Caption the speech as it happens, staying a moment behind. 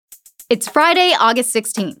It's Friday, August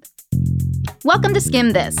 16th. Welcome to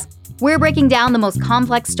Skim This. We're breaking down the most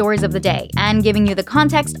complex stories of the day and giving you the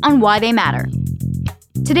context on why they matter.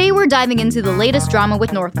 Today we're diving into the latest drama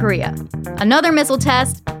with North Korea. Another missile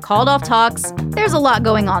test, called off talks, there's a lot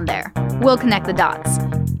going on there. We'll connect the dots.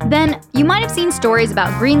 Then, you might have seen stories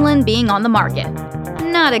about Greenland being on the market.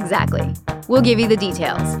 Not exactly. We'll give you the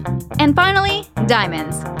details. And finally,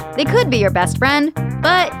 diamonds. They could be your best friend,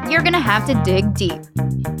 but you're gonna have to dig deep.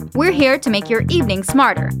 We're here to make your evening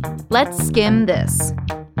smarter. Let's skim this.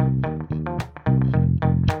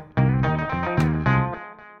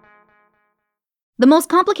 The most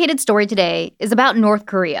complicated story today is about North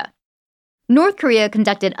Korea. North Korea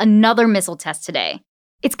conducted another missile test today.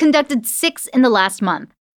 It's conducted 6 in the last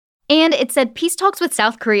month. And it said peace talks with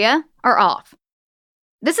South Korea are off.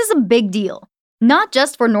 This is a big deal, not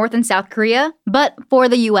just for North and South Korea, but for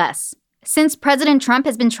the US, since President Trump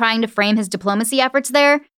has been trying to frame his diplomacy efforts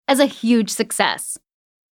there as a huge success.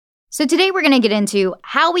 So today we're going to get into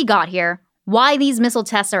how we got here, why these missile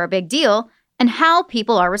tests are a big deal, and how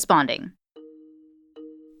people are responding.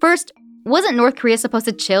 First, wasn't North Korea supposed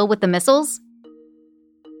to chill with the missiles?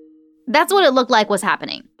 That's what it looked like was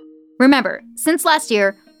happening. Remember, since last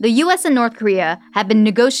year, the US and North Korea have been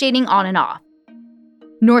negotiating on and off.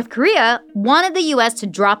 North Korea wanted the US to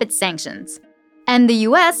drop its sanctions, and the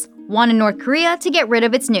US wanted North Korea to get rid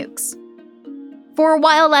of its nukes. For a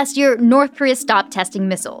while last year, North Korea stopped testing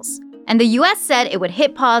missiles, and the US said it would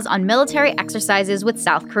hit pause on military exercises with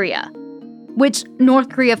South Korea, which North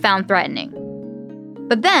Korea found threatening.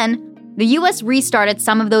 But then, the US restarted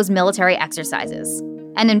some of those military exercises,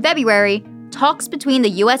 and in February, talks between the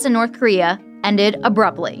US and North Korea ended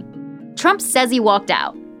abruptly. Trump says he walked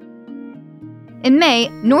out. In May,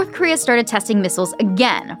 North Korea started testing missiles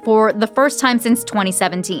again for the first time since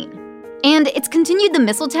 2017, and it's continued the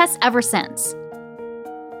missile tests ever since.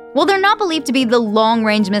 While they're not believed to be the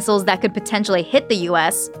long-range missiles that could potentially hit the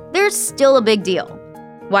US, they're still a big deal.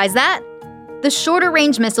 Why is that? The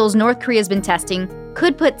shorter-range missiles North Korea's been testing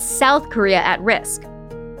could put South Korea at risk.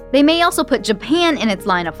 They may also put Japan in its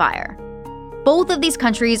line of fire. Both of these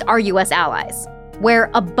countries are US allies,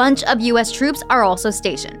 where a bunch of US troops are also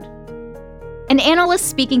stationed. An analyst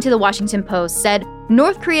speaking to the Washington Post said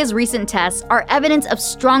North Korea's recent tests are evidence of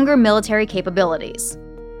stronger military capabilities.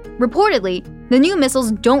 Reportedly, the new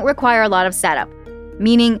missiles don't require a lot of setup,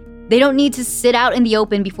 meaning they don't need to sit out in the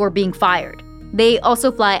open before being fired. They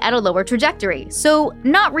also fly at a lower trajectory, so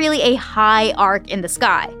not really a high arc in the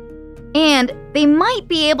sky. And they might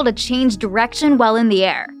be able to change direction while in the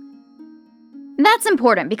air. That's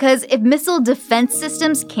important because if missile defense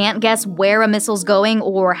systems can't guess where a missile's going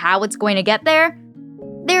or how it's going to get there,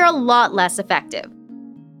 they're a lot less effective.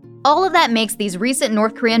 All of that makes these recent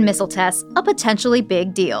North Korean missile tests a potentially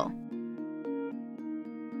big deal.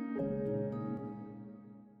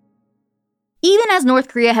 Even as North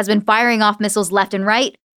Korea has been firing off missiles left and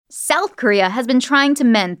right, South Korea has been trying to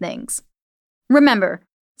mend things. Remember,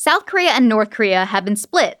 South Korea and North Korea have been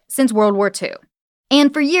split since World War II.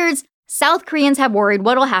 And for years, South Koreans have worried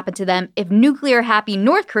what'll happen to them if nuclear-happy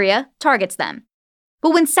North Korea targets them.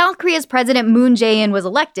 But when South Korea's President Moon Jae-in was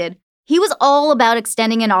elected, he was all about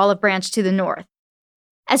extending an olive branch to the north.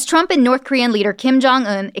 As Trump and North Korean leader Kim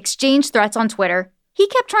Jong-un exchanged threats on Twitter, he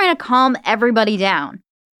kept trying to calm everybody down.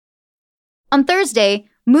 On Thursday,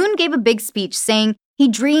 Moon gave a big speech saying he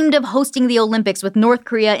dreamed of hosting the Olympics with North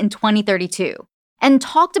Korea in 2032, and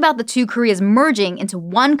talked about the two Koreas merging into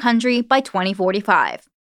one country by 2045.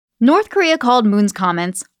 North Korea called Moon's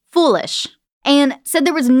comments foolish, and said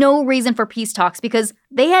there was no reason for peace talks because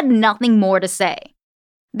they had nothing more to say.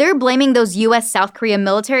 They're blaming those US-South Korea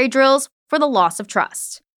military drills for the loss of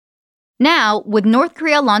trust. Now, with North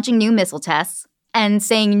Korea launching new missile tests and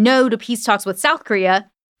saying no to peace talks with South Korea,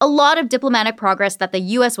 a lot of diplomatic progress that the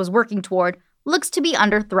US was working toward looks to be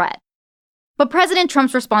under threat. But President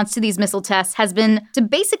Trump's response to these missile tests has been to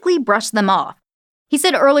basically brush them off. He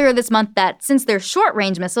said earlier this month that since they're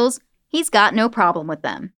short-range missiles, he's got no problem with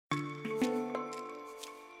them.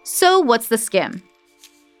 So what's the skim?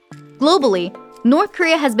 Globally, North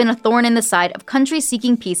Korea has been a thorn in the side of countries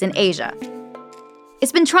seeking peace in Asia.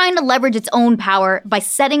 It's been trying to leverage its own power by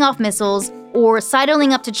setting off missiles or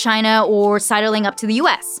sidling up to China or sidling up to the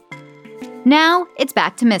US. Now, it's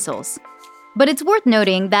back to missiles. But it's worth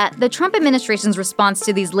noting that the Trump administration's response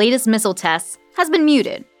to these latest missile tests has been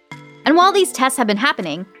muted. And while these tests have been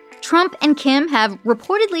happening, Trump and Kim have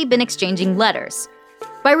reportedly been exchanging letters.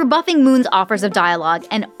 By rebuffing Moon's offers of dialogue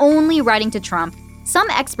and only writing to Trump, some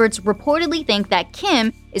experts reportedly think that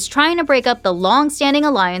Kim is trying to break up the long-standing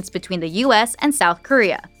alliance between the US and South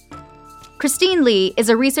Korea. Christine Lee is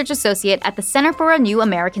a research associate at the Center for a New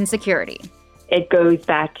American Security. It goes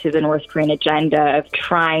back to the North Korean agenda of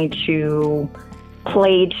trying to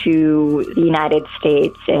play to the United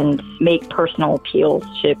States and make personal appeals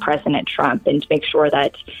to President Trump and to make sure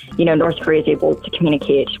that, North Korea is able to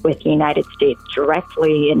communicate with the United States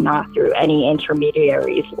directly and not through any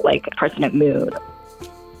intermediaries like President Moon.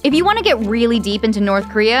 If you want to get really deep into North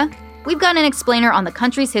Korea, we've got an explainer on the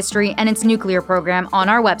country's history and its nuclear program on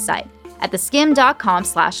our website at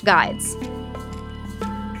theskimm.com/guides.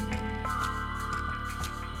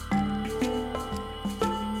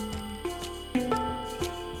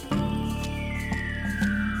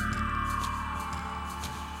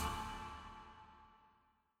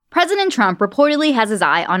 President Trump reportedly has his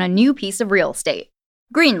eye on a new piece of real estate: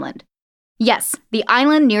 Greenland. Yes, the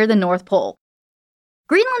island near the North Pole.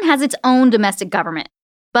 Greenland has its own domestic government,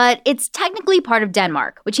 but it's technically part of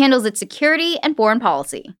Denmark, which handles its security and foreign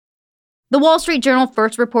policy. The Wall Street Journal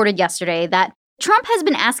first reported yesterday that Trump has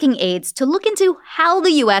been asking aides to look into how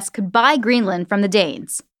the U.S. could buy Greenland from the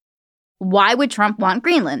Danes. Why would Trump want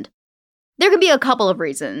Greenland? There could be a couple of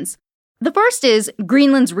reasons. The first is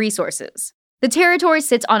Greenland's resources. The territory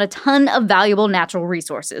sits on a ton of valuable natural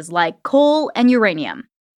resources like coal and uranium.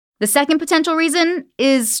 The second potential reason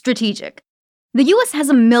is strategic. The U.S. has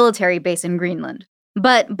a military base in Greenland,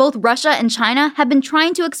 but both Russia and China have been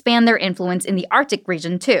trying to expand their influence in the Arctic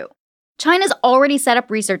region too. China's already set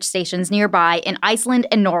up research stations nearby in Iceland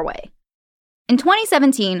and Norway. In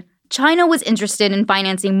 2017, China was interested in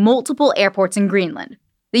financing multiple airports in Greenland.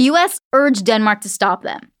 The U.S. urged Denmark to stop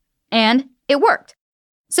them, and it worked.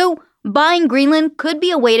 So, buying Greenland could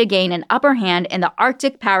be a way to gain an upper hand in the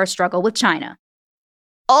Arctic power struggle with China.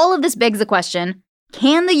 All of this begs the question,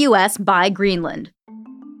 can the U.S. buy Greenland?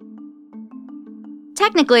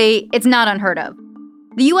 Technically, it's not unheard of.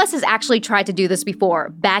 The U.S. has actually tried to do this before,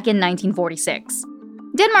 back in 1946.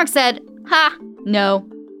 Denmark said, no.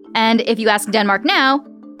 And if you ask Denmark now,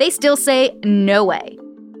 they still say, no way.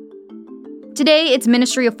 Today, its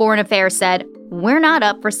Ministry of Foreign Affairs said, we're not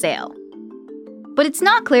up for sale. But it's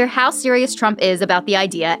not clear how serious Trump is about the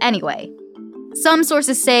idea anyway. Some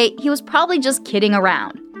sources say he was probably just kidding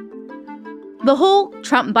around. The whole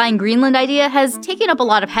Trump buying Greenland idea has taken up a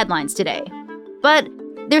lot of headlines today. But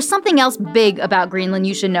there's something else big about Greenland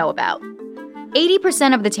you should know about.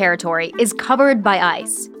 80% of the territory is covered by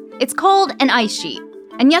ice. It's called an ice sheet.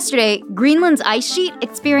 And yesterday, Greenland's ice sheet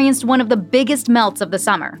experienced one of the biggest melts of the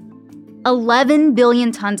summer. 11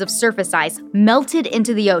 billion tons of surface ice melted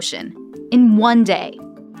into the ocean in one day.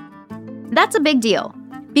 That's a big deal,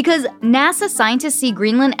 because NASA scientists see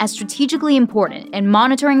Greenland as strategically important in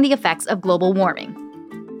monitoring the effects of global warming.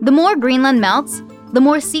 The more Greenland melts, the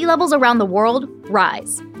more sea levels around the world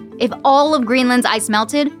rise. If all of Greenland's ice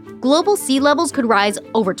melted, global sea levels could rise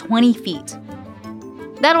over 20 feet.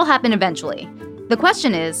 That'll happen eventually. The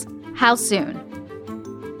question is, how soon?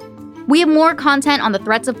 We have more content on the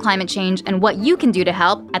threats of climate change and what you can do to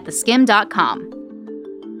help at theskimm.com.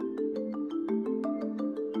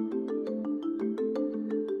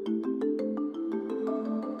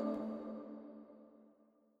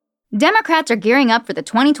 Democrats are gearing up for the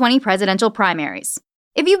 2020 presidential primaries.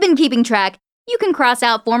 If you've been keeping track, you can cross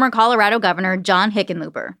out former Colorado Governor John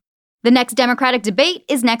Hickenlooper. The next Democratic debate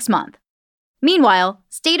is next month. Meanwhile,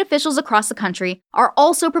 state officials across the country are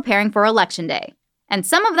also preparing for Election Day, and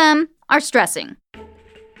some of them are stressing.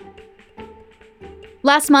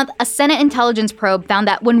 Last month, a Senate intelligence probe found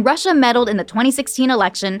that when Russia meddled in the 2016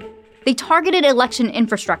 election, they targeted election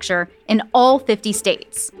infrastructure in all 50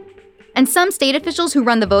 states. And some state officials who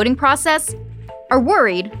run the voting process are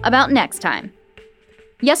worried about next time.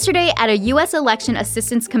 Yesterday, at a U.S. Election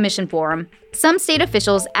Assistance Commission forum, some state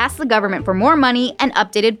officials asked the government for more money and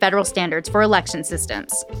updated federal standards for election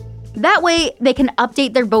systems. That way, they can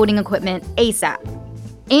update their voting equipment ASAP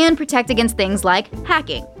and protect against things like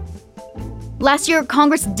hacking. Last year,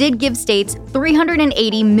 Congress did give states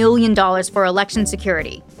 $380 million for election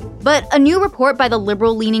security. But a new report by the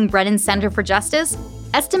liberal-leaning Brennan Center for Justice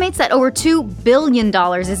estimates that over $2 billion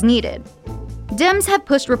is needed. Dems have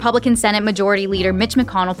pushed Republican Senate Majority Leader Mitch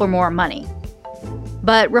McConnell for more money.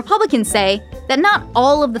 But Republicans say that not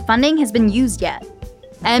all of the funding has been used yet.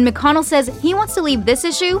 And McConnell says he wants to leave this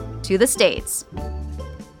issue to the states.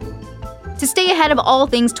 To stay ahead of all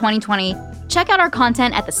things 2020, check out our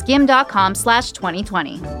content at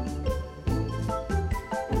theskimm.com/2020.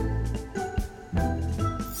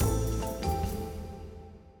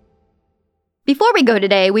 Before we go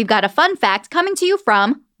today, we've got a fun fact coming to you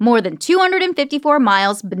from more than 254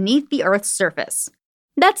 miles beneath the Earth's surface.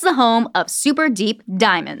 That's the home of super deep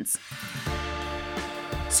diamonds.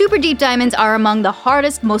 Super deep diamonds are among the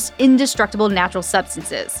hardest, most indestructible natural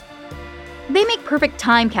substances. They make perfect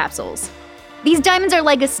time capsules. These diamonds are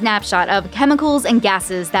like a snapshot of chemicals and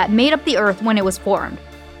gases that made up the Earth when it was formed,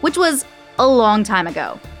 which was a long time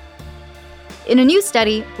ago. In a new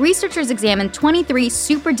study, researchers examined 23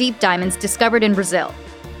 super deep diamonds discovered in Brazil.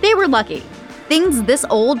 They were lucky. Things this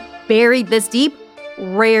old, buried this deep,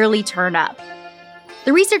 rarely turn up.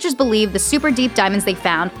 The researchers believe the super deep diamonds they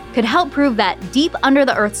found could help prove that deep under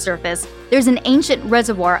the Earth's surface, there's an ancient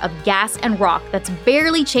reservoir of gas and rock that's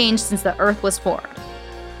barely changed since the Earth was formed.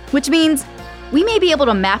 Which means we may be able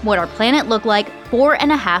to map what our planet looked like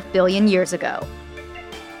 4.5 billion years ago.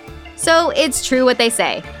 So it's true what they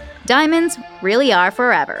say. Diamonds really are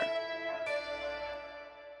forever.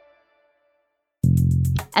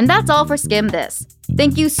 And that's all for Skim This.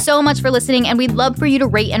 Thank you so much for listening, and we'd love for you to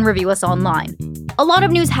rate and review us online. A lot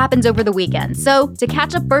of news happens over the weekend, so to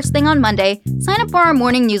catch up first thing on Monday, sign up for our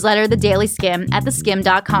morning newsletter, The Daily Skim, at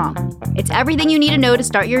theskim.com. It's everything you need to know to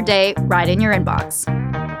start your day right in your inbox.